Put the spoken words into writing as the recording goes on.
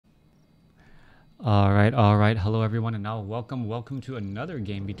All right. Hello, everyone, and now welcome to another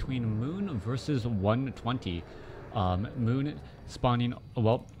game between Moon versus 120. Moon spawning,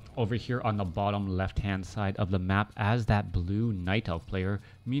 well, over here on the bottom left-hand side of the map as that blue Night Elf player.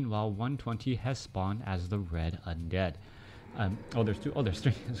 Meanwhile, 120 has spawned as the red undead. There's two. Oh, there's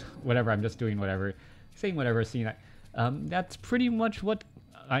three. Whatever. I'm just doing whatever, saying whatever, seeing that. That's pretty much what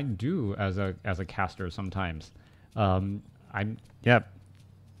I do as a caster sometimes. Yeah,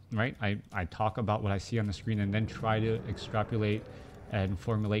 right? I talk about what I see on the screen and then try to extrapolate and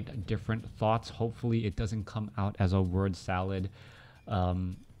formulate different thoughts. Hopefully it doesn't come out as a word salad. Yeah,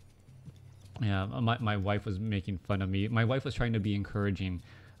 my wife was making fun of me. My wife was trying to be encouraging.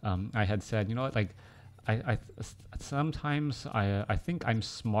 I had said, you know what, like, sometimes I think I'm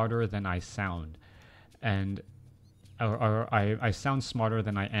smarter than I sound. And I sound smarter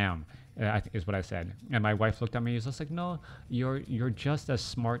than I am. I think is what I said. And my wife looked at me. She was just like, "No, you're just as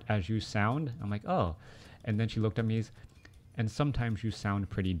smart as you sound." I'm like, "Oh," and then she looked at me, and sometimes you sound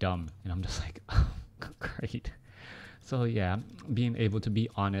pretty dumb. And I'm just like, "Oh, great." So yeah, being able to be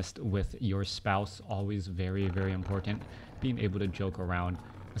honest with your spouse, always very, very important. Being able to joke around.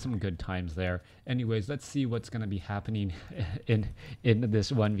 Some good times there. Anyways, let's see what's going to be happening in this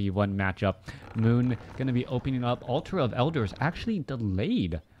 1v1 matchup. Moon going to be opening up. Altar of Elders actually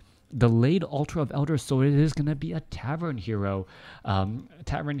delayed Altar of Elders, so it is going to be a Tavern Hero. Coming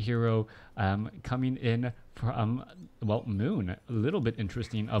in from, well, Moon. A little bit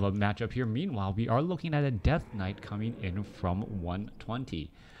interesting of a matchup here. Meanwhile, we are looking at a Death Knight coming in from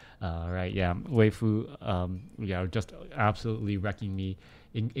 120. Right, yeah, Waifu, yeah, just absolutely wrecking me.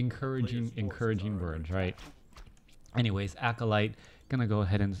 Encouraging words, right? Anyways, Acolyte, gonna go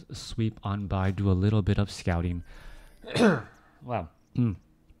ahead and sweep on by, do a little bit of scouting. Wow.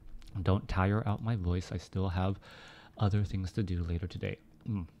 Don't tire out my voice. I still have other things to do later today.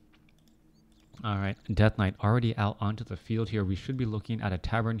 All right, Death Knight already out onto the field here. We should be looking at a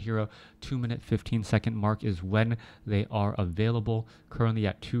Tavern Hero. 2-minute 15-second mark is when they are available. Currently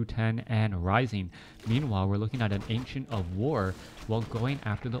at 210 and rising. Meanwhile, we're looking at an Ancient of War while going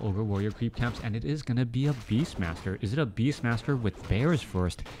after the Ogre Warrior creep camps, and it is going to be a Beastmaster. Is it a Beastmaster with bears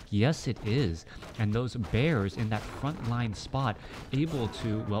first? Yes, it is. And those bears in that front line spot able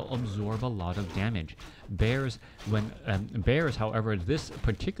to, well, absorb a lot of damage. Bears, however, this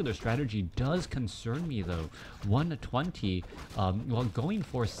particular strategy does concern me though. 120, while going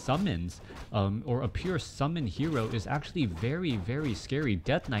for summons, or a pure summon hero is actually very, very scary.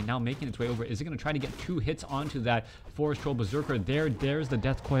 Death Knight now making its way over. Is it going to try to get 2 hits onto that Forest Troll Berserker? There's the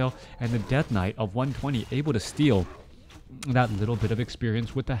Death Coil, and the Death Knight of 120 able to steal that little bit of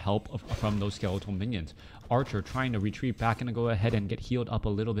experience with the help from those skeletal minions. Archer trying to retreat back and go ahead and get healed up a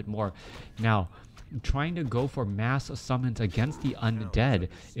little bit more. Now, trying to go for mass summons against the undead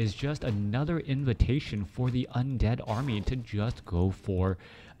is just another invitation for the undead army to just go for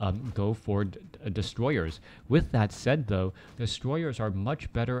destroyers. With that said though, destroyers are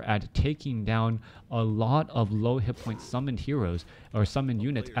much better at taking down a lot of low hit point summoned heroes or summoned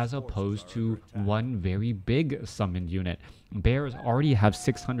units as opposed to one very big summoned unit. Bears already have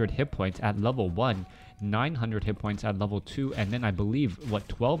 600 hit points at level 1, 900 hit points at level 2, and then I believe,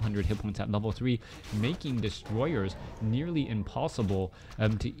 1200 hit points at level 3, making destroyers nearly impossible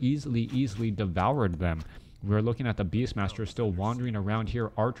to easily devour them. We're looking at the Beastmaster still wandering around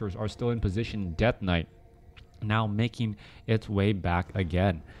here. Archers are still in position. Death Knight now making its way back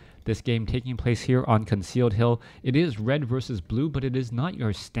again. This game taking place here on Concealed Hill. It is red versus blue, but it is not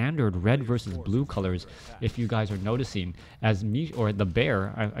your standard red versus blue colors, if you guys are noticing. As the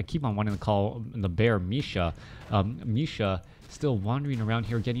bear, I keep on wanting to call the bear Misha. Misha still wandering around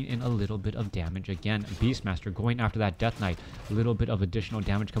here, getting in a little bit of damage again. Beastmaster going after that Death Knight. A little bit of additional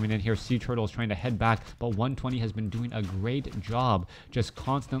damage coming in here. Sea Turtle is trying to head back, but 120 has been doing a great job just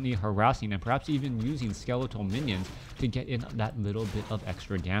constantly harassing and perhaps even using skeletal minions to get in that little bit of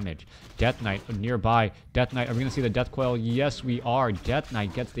extra damage. Death Knight nearby. Death Knight, are we going to see the Death Coil? Yes, we are. Death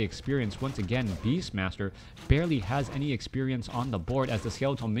Knight gets the experience once again. Beastmaster barely has any experience on the board as the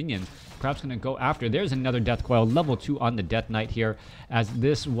skeletal minions perhaps going to go after. There's another Death Coil, level 2 on the Death Knight here, as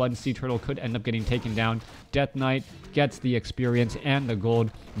this one Sea Turtle could end up getting taken down. Death Knight gets the experience and the gold.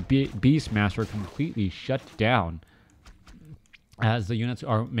 Beastmaster completely shut down as the units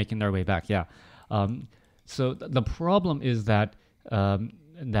are making their way back. Yeah. So the problem is that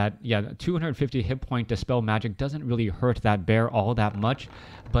 250 hit point dispel magic doesn't really hurt that bear all that much,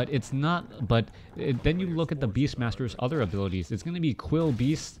 but it's not. Then you look at the Beastmaster's other abilities. It's going to be Quill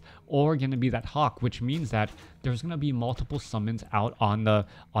Beast or going to be that Hawk, which means that there's going to be multiple summons out on the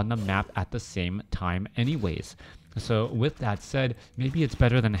map at the same time anyways. So with that said, maybe it's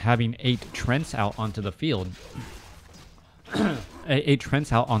better than having 8 Trents out onto the field. 8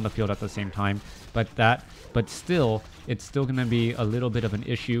 Trents out on the field at the same time, but still, it's still going to be a little bit of an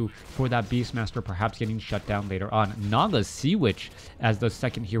issue for that Beastmaster perhaps getting shut down later on. Naga Sea Witch as the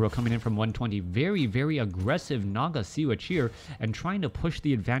second hero coming in from 120. Very, very aggressive Naga Sea Witch here and trying to push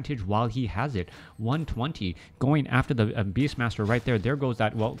the advantage while he has it. 120 going after the Beastmaster right there. There goes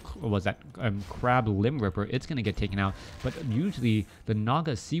that, well, was that Crab Limb Ripper. It's going to get taken out, but usually the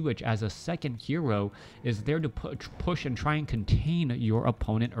Naga Sea Witch as a second hero is there to push and try and contain your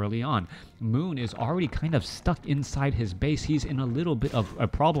opponent early on. Moon is already kind of stuck inside his base. He's in a little bit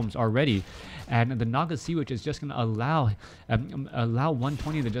of problems already, and the Naga Sea Witch is just going to allow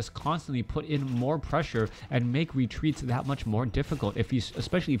 120 to just constantly put in more pressure and make retreats that much more difficult.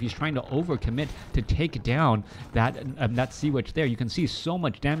 Especially if he's trying to overcommit to take down that Sea Witch there. You can see so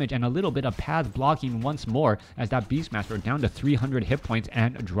much damage and a little bit of path blocking once more as that Beastmaster down to 300 hit points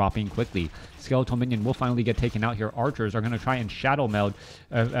and dropping quickly. Skeletal Minion will finally get taken out here. Archers are going to try and shadow meld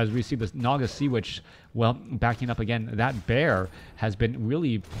as we see this Naga Sea Witch, well, backing up again. That bear has been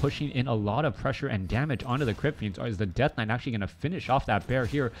really pushing in a lot of pressure and damage onto the Crypt Fiends. Is the Death Knight actually going to finish off that bear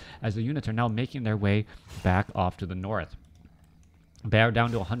here as the units are now making their way back off to the north? Bear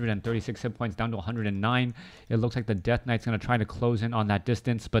down to 136 hit points, down to 109. It looks like the Death Knight's going to try to close in on that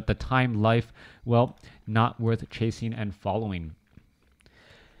distance, but the time life, well, not worth chasing and following.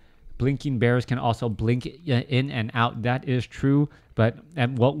 Blinking bears can also blink in and out. That is true. But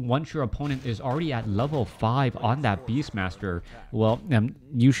well, once your opponent is already at level 5 on that Beastmaster, well,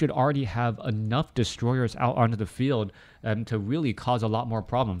 you should already have enough destroyers out onto the field to really cause a lot more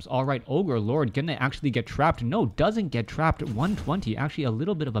problems. All right, Ogre Lord gonna actually get trapped. No, doesn't get trapped. 120, actually a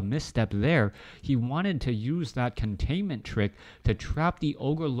little bit of a misstep there. He wanted to use that containment trick to trap the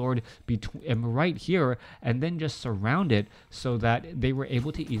Ogre Lord right here and then just surround it so that they were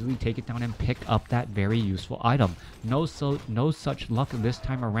able to easily take it down and pick up that very useful item. No such luck this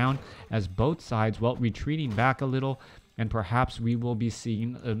time around as both sides, well, retreating back a little, and perhaps we will be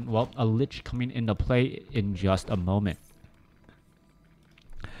seeing well, a Lich coming into play in just a moment.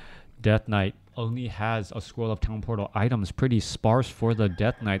 Death Knight only has a scroll of Town Portal items, pretty sparse for the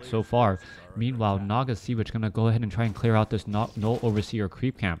Death Knight so far. Meanwhile, Naga Sea Witch gonna go ahead and try and clear out this Null Overseer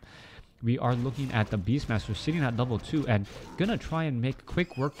creep camp. We are looking at the Beastmaster sitting at level 2 and gonna try and make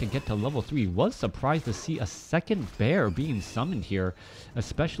quick work to get to level 3. Was surprised to see a second bear being summoned here,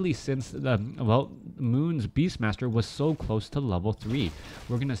 especially since well, Moon's Beastmaster was so close to level 3.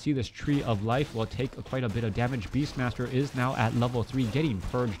 We're gonna see this Tree of Life will take quite a bit of damage. Beastmaster is now at level 3, getting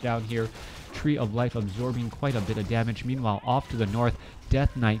purged down here. Tree of Life absorbing quite a bit of damage. Meanwhile, off to the north,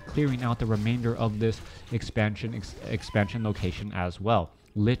 Death Knight clearing out the remainder of this expansion location as well.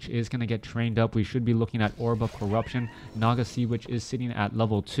 Lich is going to get trained up. We should be looking at Orb of Corruption. Naga Sea Witch is sitting at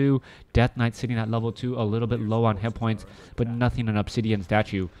level 2. Death Knight sitting at level 2, a little bit low on hit points, but nothing an Obsidian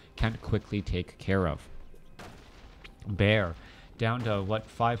Statue can't quickly take care of. Bear down to, what,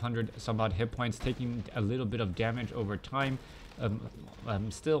 500 some odd hit points, taking a little bit of damage over time.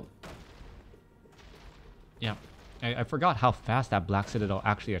 Still, yeah. I forgot how fast that Black Citadel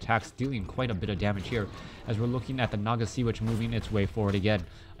actually attacks, dealing quite a bit of damage here as we're looking at the Naga Sea Witch moving its way forward again.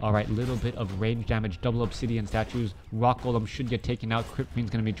 Alright, little bit of range damage, double Obsidian Statues. Rock Golem should get taken out. Crypt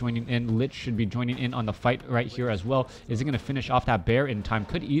Fiend's going to be joining in. Lich should be joining in on the fight right here as well. Is it going to finish off that bear in time?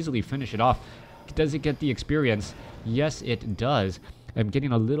 Could easily finish it off. Does it get the experience? Yes, it does. I'm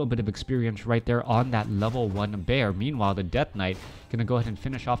getting a little bit of experience right there on that level 1 bear. Meanwhile, the Death Knight gonna go ahead and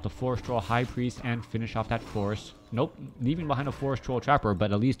finish off the Forest Troll High Priest and finish off that Forest. Nope, leaving behind a Forest Troll Trapper,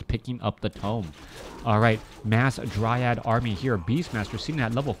 but at least picking up the Tome. Alright, Mass Dryad Army here. Beastmaster sitting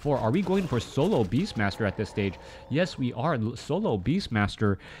at level 4. Are we going for solo Beastmaster at this stage? Yes, we are. Solo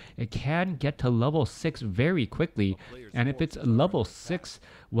Beastmaster. It can get to level 6 very quickly. And if it's level 6,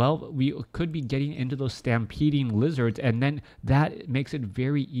 well, we could be getting into those stampeding lizards, and then that makes it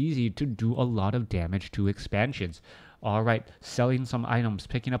very easy to do a lot of damage to expansions. Alright, selling some items,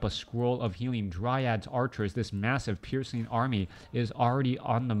 picking up a scroll of healing. Dryads, archers, this massive piercing army is already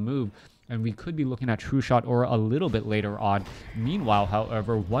on the move, and we could be looking at True Shot Aura a little bit later on. Meanwhile,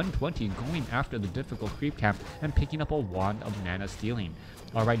 however, 120 going after the difficult creep camp and picking up a Wand of Mana Stealing.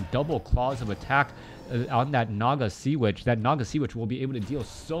 Alright, double claws of attack on that Naga Sea Witch. That Naga Sea Witch will be able to deal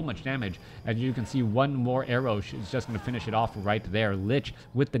so much damage, and you can see one more arrow is just going to finish it off right there. Lich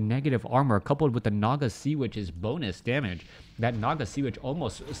with the negative armor coupled with the Naga Sea Witch's bonus damage. That Naga Sea Witch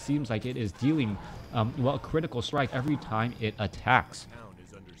almost seems like it is dealing well, a critical strike every time it attacks.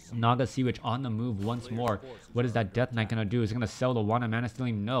 Naga Sea Witch on the move once more. What is that Death Knight going to do? Is it going to sell the Wand of Mana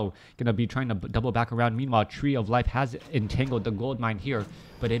Stealing? No. Going to be trying to double back around. Meanwhile, Tree of Life has entangled the gold mine here,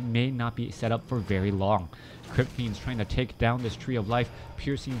 but it may not be set up for very long. Crypt Fiend's trying to take down this Tree of Life.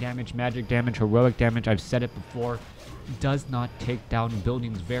 Piercing damage, magic damage, heroic damage. I've said it before. Does not take down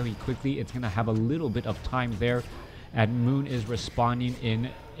buildings very quickly. It's going to have a little bit of time there. And Moon is responding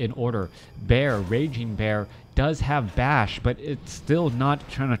in order. Bear, Raging Bear, does have Bash, but it's still not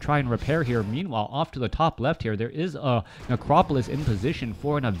try and repair here. Meanwhile, off to the top left here, there is a Necropolis in position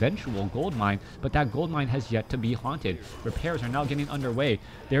for an eventual gold mine, but that gold mine has yet to be haunted. Repairs are now getting underway.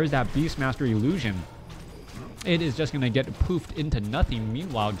 There's that Beastmaster illusion. It is just going to get poofed into nothing.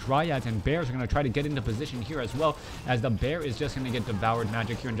 Meanwhile, Dryads and Bears are going to try to get into position here as well, as the Bear is just going to get devoured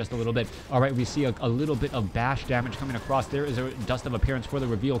magic here in just a little bit. All right, we see a little bit of bash damage coming across. There is a Dust of Appearance for the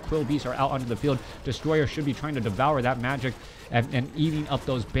reveal. Quill Beasts are out onto the field. Destroyer should be trying to devour that magic and eating up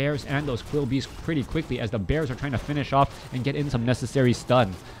those Bears and those Quill Beasts pretty quickly, as the Bears are trying to finish off and get in some necessary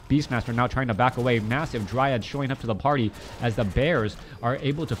stuns. Beastmaster now trying to back away. Massive Dryads showing up to the party, as the Bears are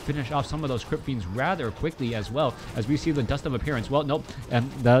able to finish off some of those Crypt Fiends rather quickly as well, as we see the Dust of Appearance. Well, nope,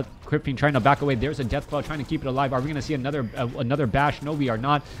 and the Crypt Fiend trying to back away. There's a Deathclaw trying to keep it alive. Are we going to see another bash? No, we are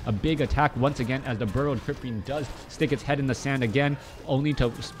not. A big attack once again, as the burrowed Crypt Fiend does stick its head in the sand again, only to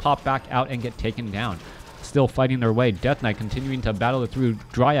pop back out and get taken down. Still fighting their way. Death Knight continuing to battle it through.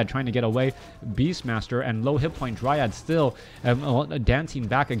 Dryad trying to get away. Beastmaster and low hit point Dryad still dancing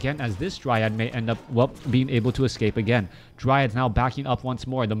back again, as this Dryad may end up, well, being able to escape again. Dryad's now backing up once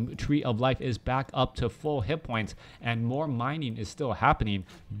more. The Tree of Life is back up to full hit points, and more mining is still happening.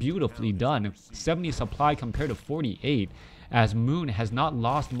 Beautifully done. 70 supply compared to 48. As Moon has not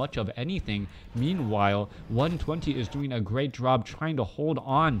lost much of anything. Meanwhile, 120 is doing a great job trying to hold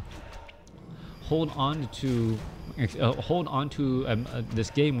on to this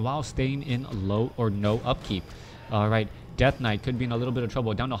game while staying in low or no upkeep. All right, Death Knight could be in a little bit of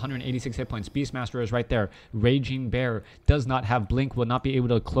trouble, down to 186 hit points. Beastmaster is right there. Raging Bear does not have Blink, will not be able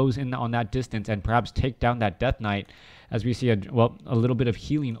to close in on that distance and perhaps take down that Death Knight, as we see a little bit of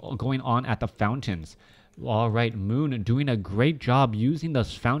healing going on at the fountains. All right, Moon doing a great job using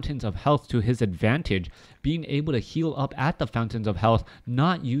those fountains of health to his advantage, being able to heal up at the fountains of health,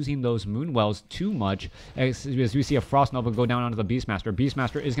 not using those moon wells too much, as we see a Frost Nova go down onto the Beastmaster.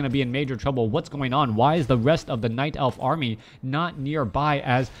 Beastmaster is going to be in major trouble. What's going on? Why is the rest of the Night Elf army not nearby,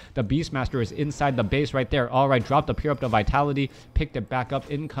 as the Beastmaster is inside the base right there? All right, dropped the Pure Up to Vitality, picked it back up.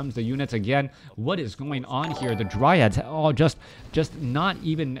 In comes the units again. What is going on here? The Dryads, just not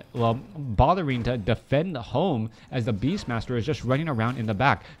even bothering to defend the home, as the Beastmaster is just running around in the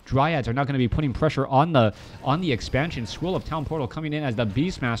back. Dryads are not going to be putting pressure on the expansion. Scroll of Town Portal coming in, as the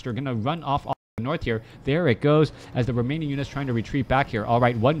Beastmaster going to run off the north here. There it goes, as the remaining units trying to retreat back here. All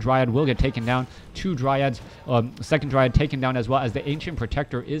right, one Dryad will get taken down. Two Dryads, second Dryad taken down as well, as the Ancient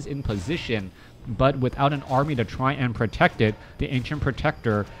Protector is in position, but without an army to try and protect it, the Ancient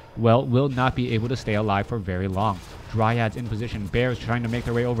Protector, well, will not be able to stay alive for very long. Dryads in position. Bears trying to make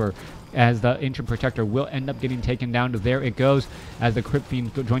their way over, as the Ancient Protector will end up getting taken down. There it goes, as the Crypt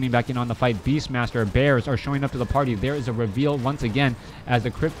Fiend joining back in on the fight. Beastmaster, Bears are showing up to the party. There is a reveal once again, as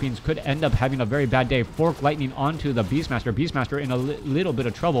the Crypt Fiends could end up having a very bad day. Fork Lightning onto the Beastmaster. Beastmaster in a little bit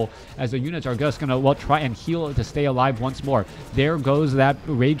of trouble, as the units are just going to, try and heal to stay alive once more. There goes that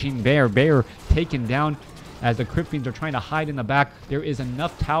Raging Bear. Bear taken down, as the Crypt Fiends are trying to hide in the back. There is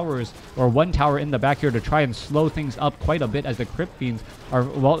enough towers, or one tower in the back here, to try and slow things up quite a bit, as the Crypt Fiends are,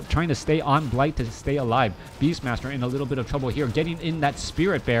 trying to stay on Blight to stay alive. Beastmaster in a little bit of trouble here, getting in that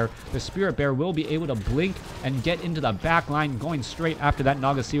Spirit Bear. The Spirit Bear will be able to blink and get into the back line, going straight after that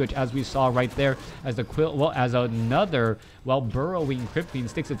Naga Sea Witch, as we saw right there, as the as another, burrowing Crypt Fiend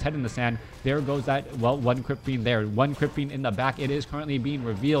sticks its head in the sand. There goes that, one Crypt Fiend there. One Crypt Fiend in the back. It is currently being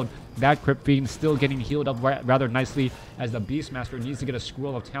revealed. That Crypt Fiend still getting healed up rather nicely, as the Beastmaster needs to get a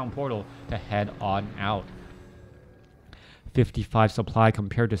Scroll of Town Portal to head on out. 55 supply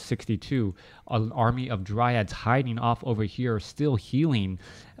compared to 62. An army of Dryads hiding off over here, still healing.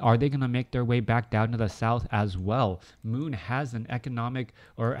 Are they going to make their way back down to the south as well? Moon has an economic,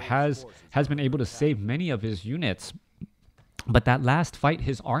 or has been able to save many of his units. But that last fight,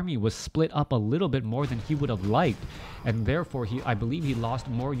 his army was split up a little bit more than he would have liked, and therefore I believe he lost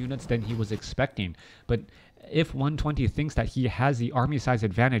more units than he was expecting. But if 120 thinks that he has the army size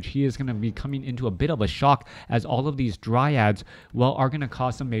advantage, he is going to be coming into a bit of a shock, as all of these Dryads, well, are going to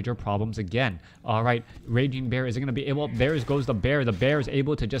cause some major problems again. All right, Raging Bear is going to be able, there goes the Bear. The Bear is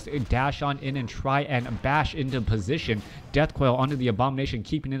able to just dash on in and try and bash into position. Death Coil onto the Abomination,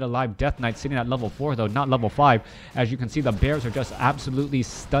 keeping it alive. Death Knight sitting at level 4 though, not level 5. As you can see, the Bears are just absolutely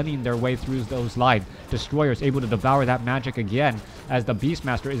stunning their way through those lines. Destroyer is able to devour that magic again, as the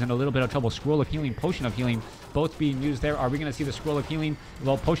Beastmaster is in a little bit of trouble. Scroll of Healing, Potion of Healing, both being used there. Are we going to see the Scroll of Healing?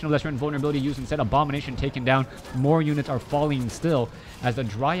 Well, Potion of Lesser Invulnerability used instead. Abomination taken down. More units are falling still, as the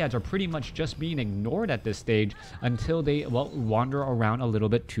Dryads are pretty much just being ignored at this stage until they, well, wander around a little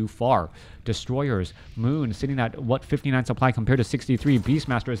bit too far. Destroyers, Moon sitting at, what, 59 supply compared to 63.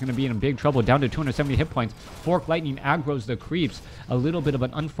 Beastmaster is going to be in big trouble, down to 270 hit points. Fork Lightning aggroes the creeps. A little bit of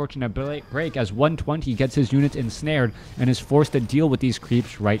an unfortunate break as 120 gets his units ensnared and is forced to deal with these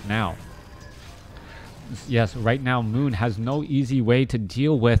creeps right now. Yes, right now Moon has no easy way to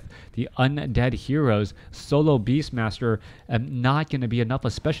deal with the undead heroes. Solo Beastmaster not going to be enough,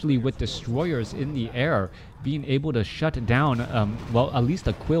 especially with Destroyers in the air, being able to shut down, well, at least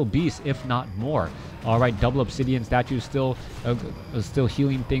a Quill Beast, if not more. All right, double Obsidian Statue still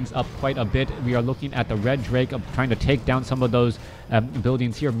healing things up quite a bit. We are looking at the Red Drake trying to take down some of those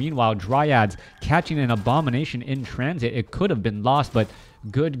buildings here. Meanwhile, Dryads catching an Abomination in transit. It could have been lost, but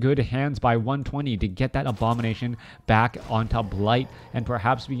good hands by 120 to get that Abomination back onto Blight, and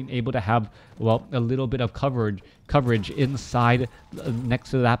perhaps being able to have, well, a little bit of coverage inside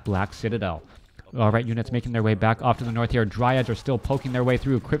next to that Black Citadel. All right, units making their way back off to the north here. Dryads are still poking their way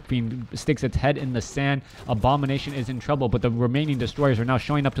through. Crypt Fiend sticks its head in the sand. Abomination is in trouble, but the remaining Destroyers are now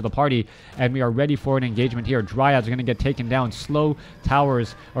showing up to the party, and we are ready for an engagement here. Dryads are going to get taken down. Slow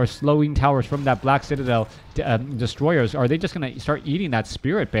towers, or slowing towers from that Black Citadel. Destroyers, are they just going to start eating that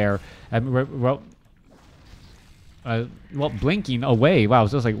Spirit Bear? Well, blinking away. Wow,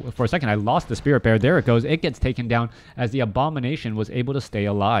 so it was like, for a second, I lost the Spirit Bear. There it goes. It gets taken down as the Abomination was able to stay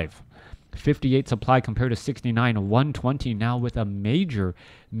alive. 58 supply compared to 69. 120 now with a major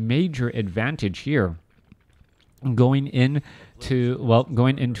advantage here going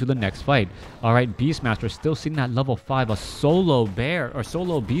into the next fight. All right, Beastmaster still sitting at level 5. A solo bear, or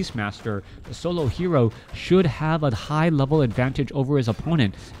solo Beastmaster, a solo hero, should have a high level advantage over his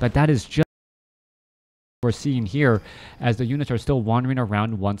opponent, but that is just what we're seeing here as the units are still wandering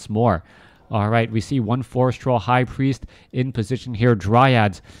around once more. All right, we see one Forest Troll High Priest in position here.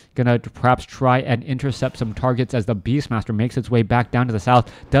 Dryads gonna perhaps try and intercept some targets as the Beastmaster makes its way back down to the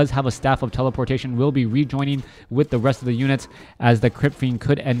south. Does have a Staff of Teleportation, will be rejoining with the rest of the units as the Crypt Fiend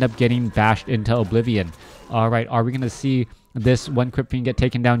could end up getting bashed into oblivion. All right, are we gonna see this one Crypt Fiend get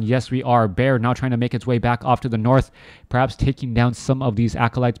taken down? Yes, we are. Bear now trying to make its way back off to the north, perhaps taking down some of these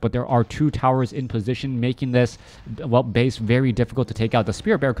Acolytes, but there are 2 towers in position, making this, well, base very difficult to take out. The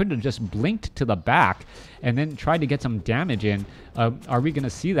Spirit Bear could have just blinked to the back and then tried to get some damage in. Are we going to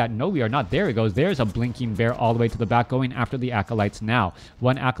see that? No, we are not. There it goes. There's a blinking bear all the way to the back, going after the Acolytes now.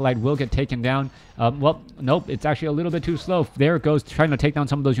 One Acolyte will get taken down. Well, nope, it's actually a little bit too slow. There it goes, trying to take down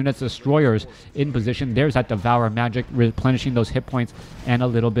some of those units. Destroyers in position. There's that Devour Magic, replenishing those hit points and a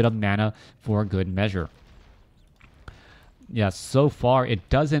little bit of mana for good measure. Yes, so far it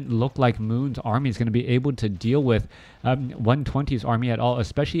doesn't look like Moon's army is going to be able to deal with 120's army at all,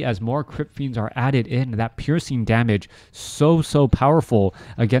 especially as more Crypt Fiends are added in. That piercing damage, so powerful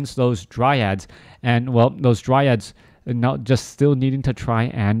against those Dryads. And, well, those Dryads not just still needing to try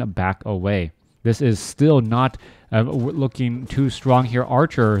and back away. This is still not looking too strong here.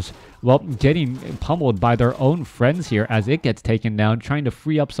 Archers, well, getting pummeled by their own friends here as it gets taken down, trying to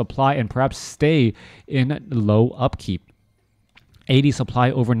free up supply and perhaps stay in low upkeep. 80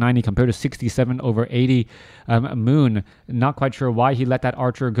 supply over 90 compared to 67 over 80. Moon, not quite sure why he let that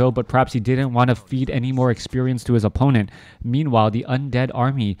archer go, but perhaps he didn't want to feed any more experience to his opponent. Meanwhile, the undead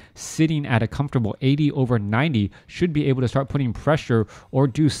army sitting at a comfortable 80 over 90 should be able to start putting pressure or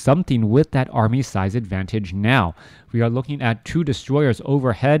do something with that army size advantage now. We are looking at 2 destroyers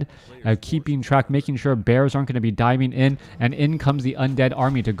overhead, keeping track, making sure bears aren't going to be diving in, and in comes the undead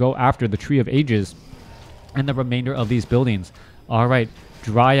army to go after the Tree of Ages and the remainder of these buildings. All right,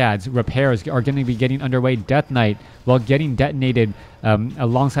 Dryads, repairs are going to be getting underway. Death Knight, well, getting detonated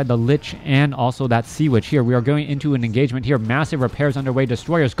alongside the Lich and also that Sea Witch here. We are going into an engagement here. Massive repairs underway.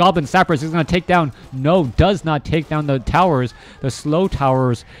 Destroyers, Goblin Sappers is going to take down, no, does not take down the towers. The slow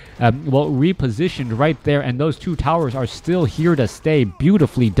towers, well, repositioned right there, and those 2 towers are still here to stay.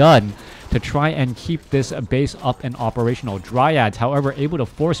 Beautifully done to try and keep this base up and operational. Dryads, however, able to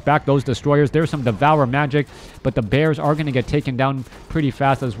force back those destroyers. There's some Devour magic, but the bears are going to get taken down pretty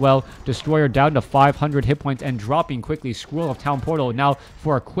fast as well. Destroyer down to 500 hit points and dropping quickly. Scroll of Town Portal now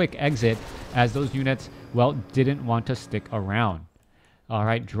for a quick exit, as those units, well, didn't want to stick around. All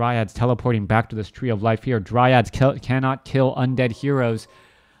right, Dryads teleporting back to this Tree of Life here. Dryads cannot kill undead heroes.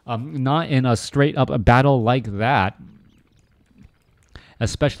 Not in a straight-up battle like that.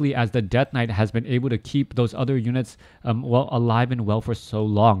 Especially as the Death Knight has been able to keep those other units well, alive and well for so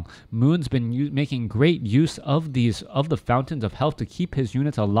long. Moon's been making great use of the Fountains of Health to keep his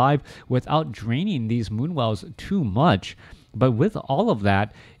units alive without draining these Moonwells too much. But with all of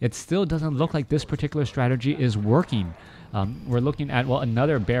that, it still doesn't look like this particular strategy is working. We're looking at, well,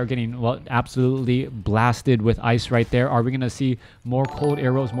 another bear getting, well, absolutely blasted with ice right there. Are we going to see more cold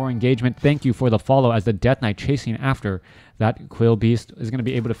arrows, more engagement? Thank you for the follow, as the Death Knight chasing after that Quill Beast is going to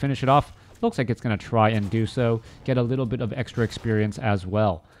be able to finish it off. Looks like it's going to try and do so. Get a little bit of extra experience as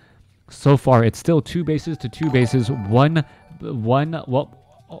well. So far, it's still 2 bases to 2 bases. Well,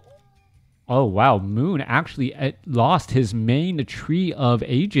 oh, wow. Moon actually lost his main Tree of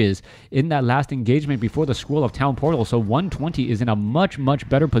Ages in that last engagement before the Scroll of Town Portal. So 120 is in a much, much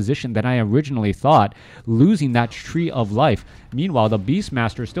better position than I originally thought, losing that Tree of Life. Meanwhile, the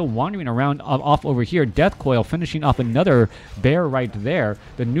Beastmaster still wandering around off over here. Death Coil finishing off another bear right there.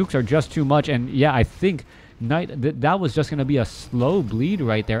 The nukes are just too much. And yeah, I think that was just going to be a slow bleed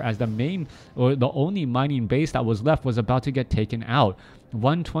right there, as the main, or the only mining base that was left, was about to get taken out.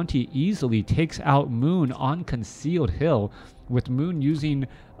 120 easily takes out Moon on Concealed Hill, with Moon using,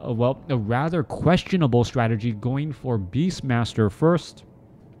 well, a rather questionable strategy, going for Beastmaster first.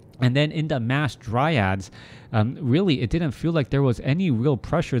 And then into Mass Dryads. Really, it didn't feel like there was any real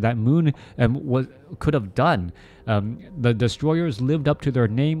pressure that Moon could have done. The destroyers lived up to their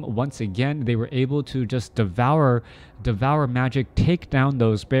name once again. They were able to just devour magic, take down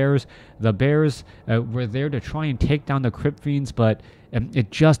those bears. The bears were there to try and take down the Crypt Fiends, but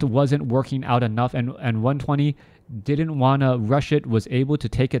it just wasn't working out enough. And 120 didn't want to rush it, was able to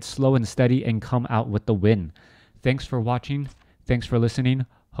take it slow and steady and come out with the win. Thanks for watching. Thanks for listening.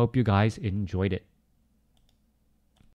 Hope you guys enjoyed it.